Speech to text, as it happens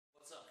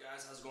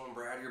how's it going?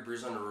 Brad here,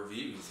 Brews Under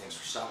Review. Thanks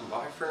for stopping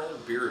by for another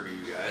beer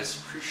review, guys.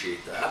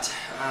 Appreciate that.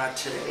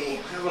 Today,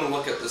 I'm having a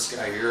look at this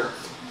guy here.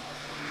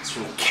 It's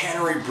from the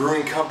Cannery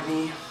Brewing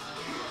Company.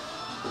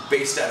 We're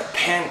based out of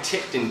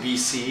Penticton,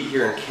 BC,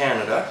 here in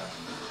Canada.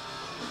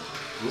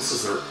 And this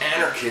is their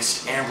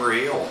Anarchist Amber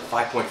Ale,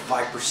 5.5%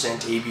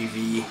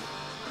 ABV.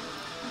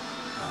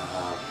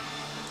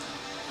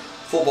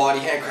 Full body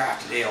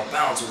handcrafted ale,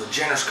 balanced with a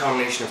generous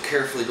combination of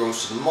carefully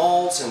roasted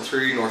malts and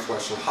 3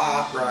 Northwestern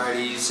hop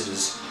varieties. It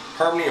is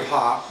harmony of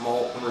hop,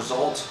 malt, and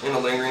result in a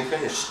lingering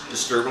finish.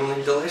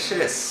 Disturbingly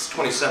delicious.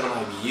 27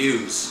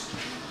 IBUs.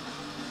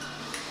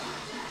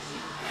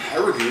 I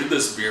reviewed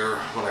this beer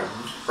when I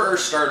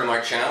first started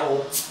my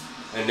channel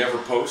and never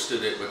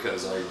posted it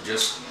because I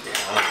just,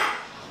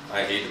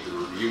 I hated the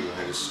review.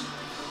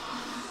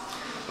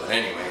 But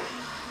anyway,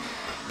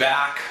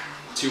 back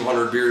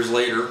 200 beers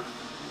later.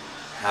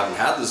 Haven't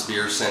had this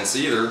beer since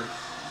either.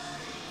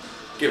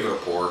 Give it a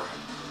pour.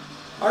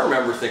 I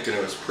remember thinking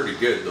it was pretty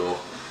good though.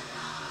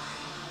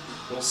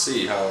 We'll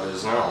see how it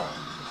is now.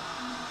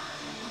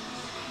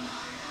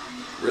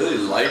 Really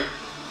light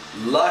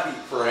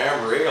for an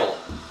amber ale.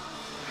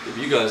 Give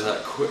you guys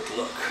that quick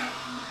look.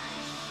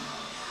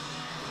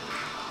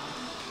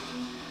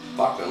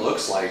 Fuck, it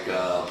looks like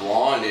a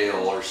blonde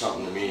ale or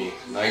something to me.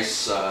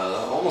 Nice,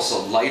 almost a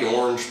light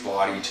orange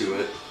body to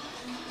it.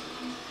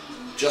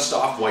 Just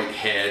off white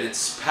head.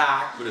 It's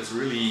packed, but it's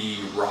really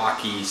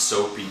rocky,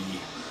 soapy,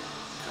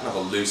 kind of a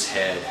loose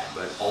head,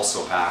 but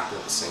also packed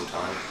at the same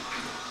time.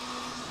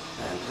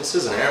 And this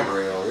is an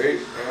amber ale, right?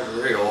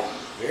 Amber ale,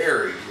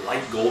 very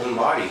light golden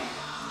body.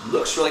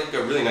 Looks like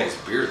a really nice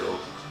beer though.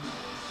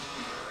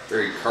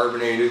 Very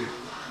carbonated.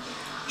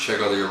 Check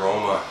out the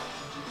aroma.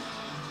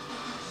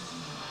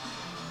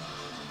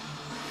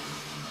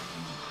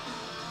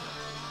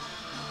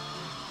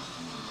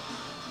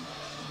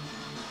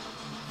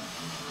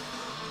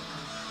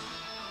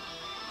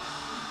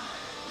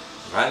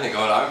 I think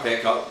what I would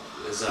pick up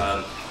is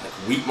like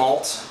wheat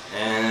malt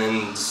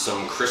and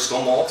some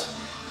crystal malt,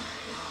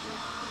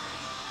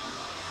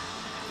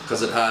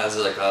 because it has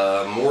like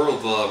more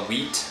of a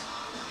wheat,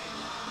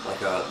 like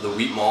the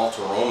wheat malt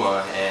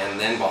aroma, and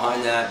then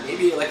behind that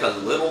maybe like a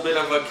little bit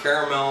of a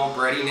caramel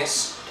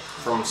breadiness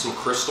from some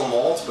crystal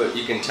malt, but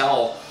you can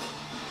tell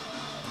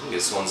I think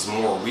this one's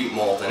more wheat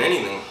malt than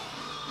anything.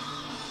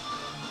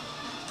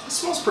 It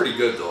smells pretty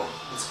good though.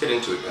 Let's get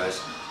into it, guys.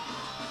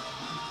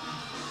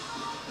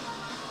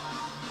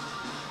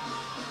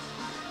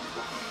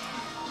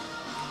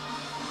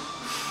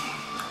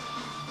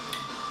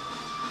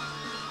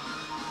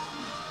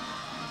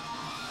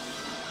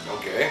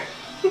 Okay.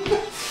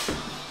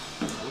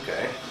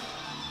 Okay.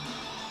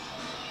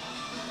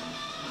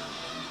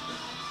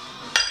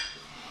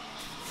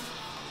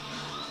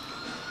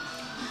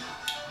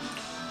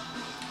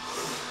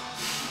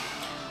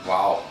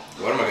 Wow.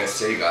 What am I going to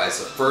say, guys?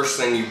 The first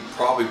thing you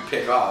probably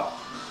pick up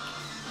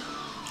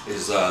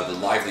is the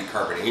lively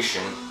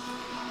carbonation.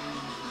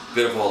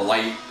 Bit of a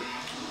light,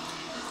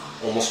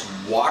 almost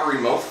watery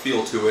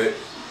mouthfeel to it.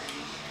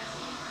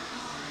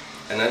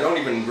 And I don't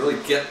even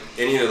really get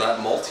any of that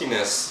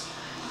maltiness,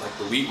 like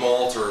the wheat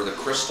malt or the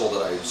crystal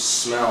that I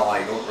smell.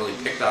 I don't really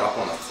pick that up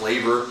on the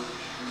flavor.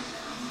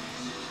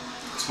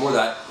 It's more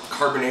that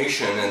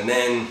carbonation and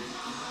then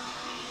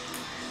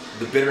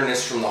the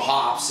bitterness from the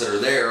hops that are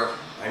there.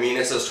 I mean,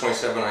 it says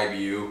 27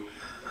 IBU,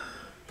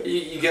 but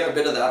you get a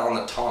bit of that on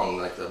the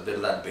tongue, like a bit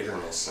of that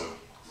bitterness, and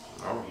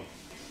I don't know,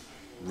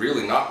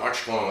 really not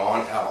much going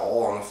on at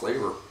all on the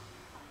flavor.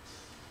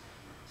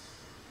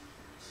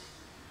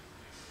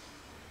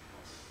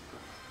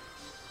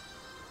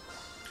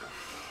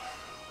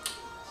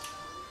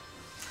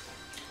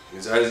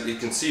 As you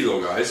can see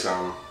though, guys, if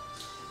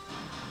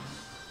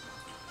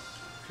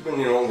you've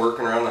been,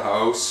 working around the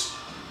house,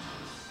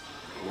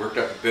 worked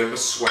up a bit of a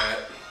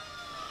sweat,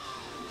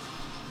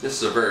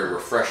 this is a very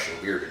refreshing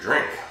beer to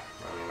drink.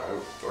 I mean,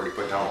 I've already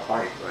put down a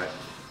pint, but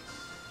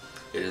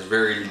it is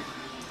very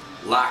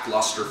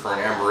lackluster for an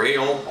amber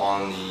ale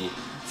on the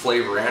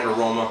flavor and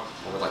aroma.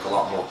 With like a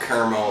lot more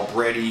caramel,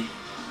 bready,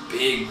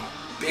 big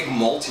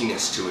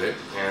maltiness to it,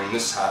 and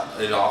this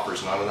it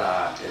offers none of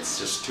that. It's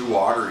just too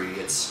watery.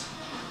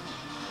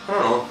 I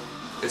don't know.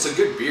 It's a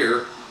good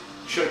beer.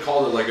 Should have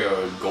called it like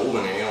a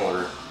golden ale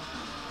or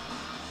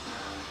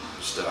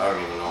just I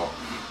don't even know,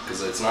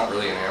 because it's not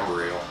really an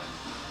amber ale.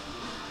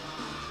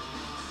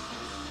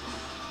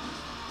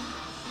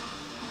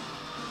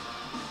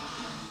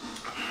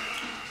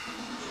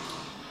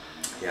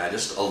 Yeah,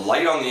 just a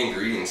light on the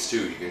ingredients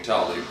too. You can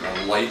tell they've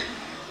gone light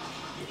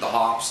with the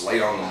hops,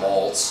 light on the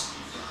malts.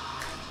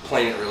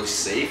 Playing it really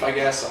safe, I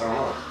guess. I don't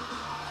know.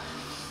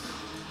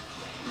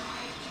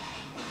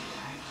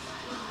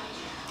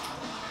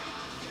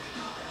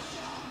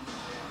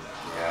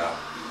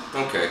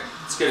 Okay,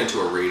 let's get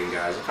into a rating,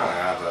 guys. I kind of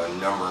have a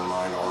number in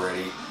mind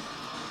already.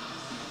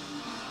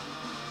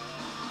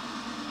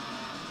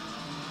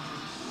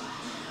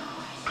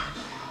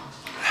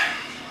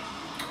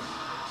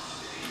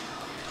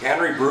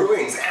 Cannery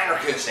Brewing's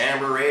Anarchist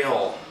Amber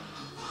Ale.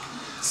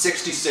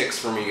 66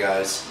 for me,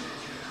 guys.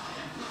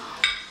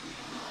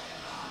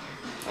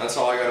 That's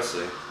all I gotta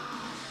say.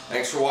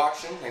 Thanks for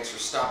watching. Thanks for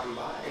stopping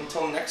by.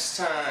 Until next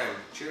time.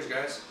 Cheers,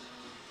 guys.